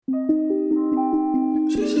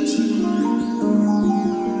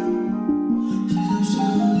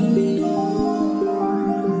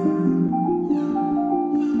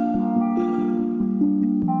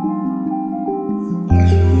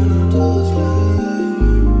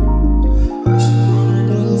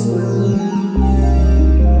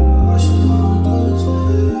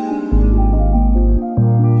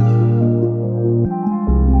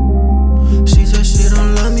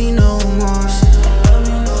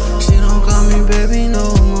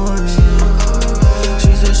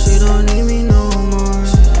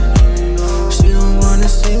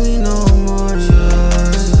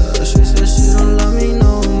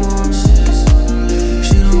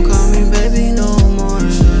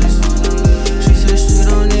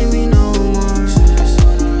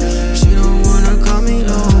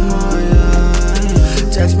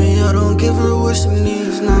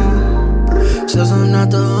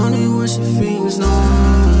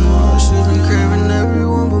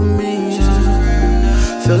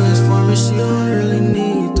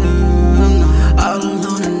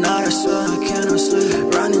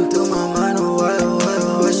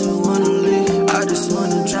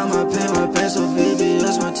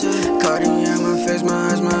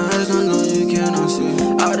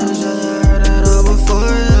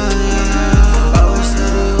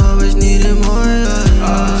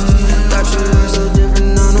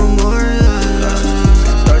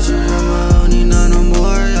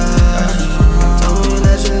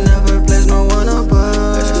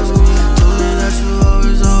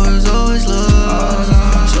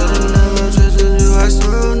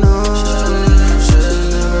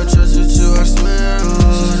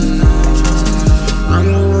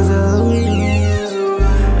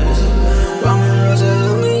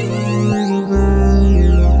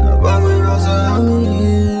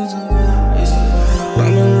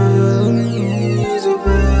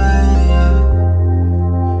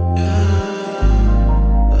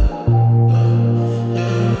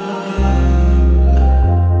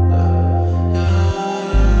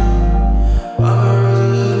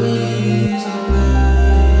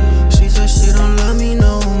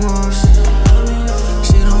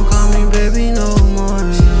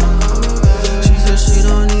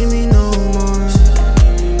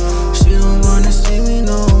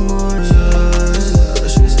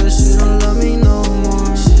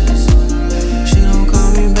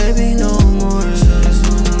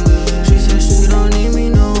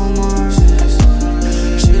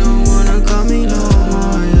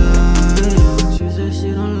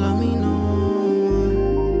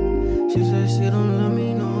she don't let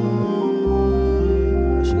me know.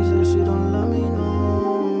 She said she don't let me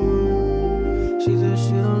know. She said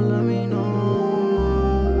she don't let me know.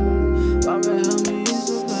 Bobby help me use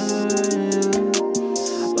the pain.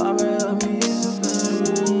 Bobby help me use the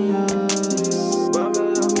pain. Bobby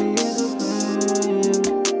help me use the pain.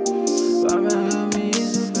 Bobby help me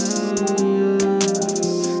use the pain.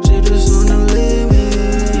 She just wanna leave me.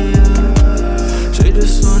 She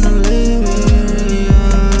just wanna leave me.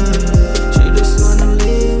 She just wanna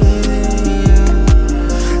leave me.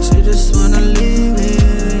 She just wanna leave me.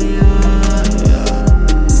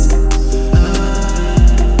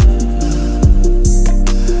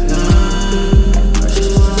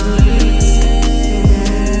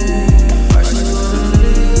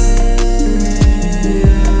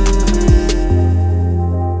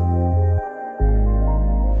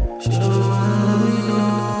 She just wanna let me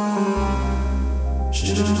know.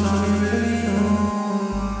 She just wanna let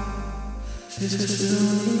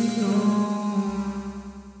me know.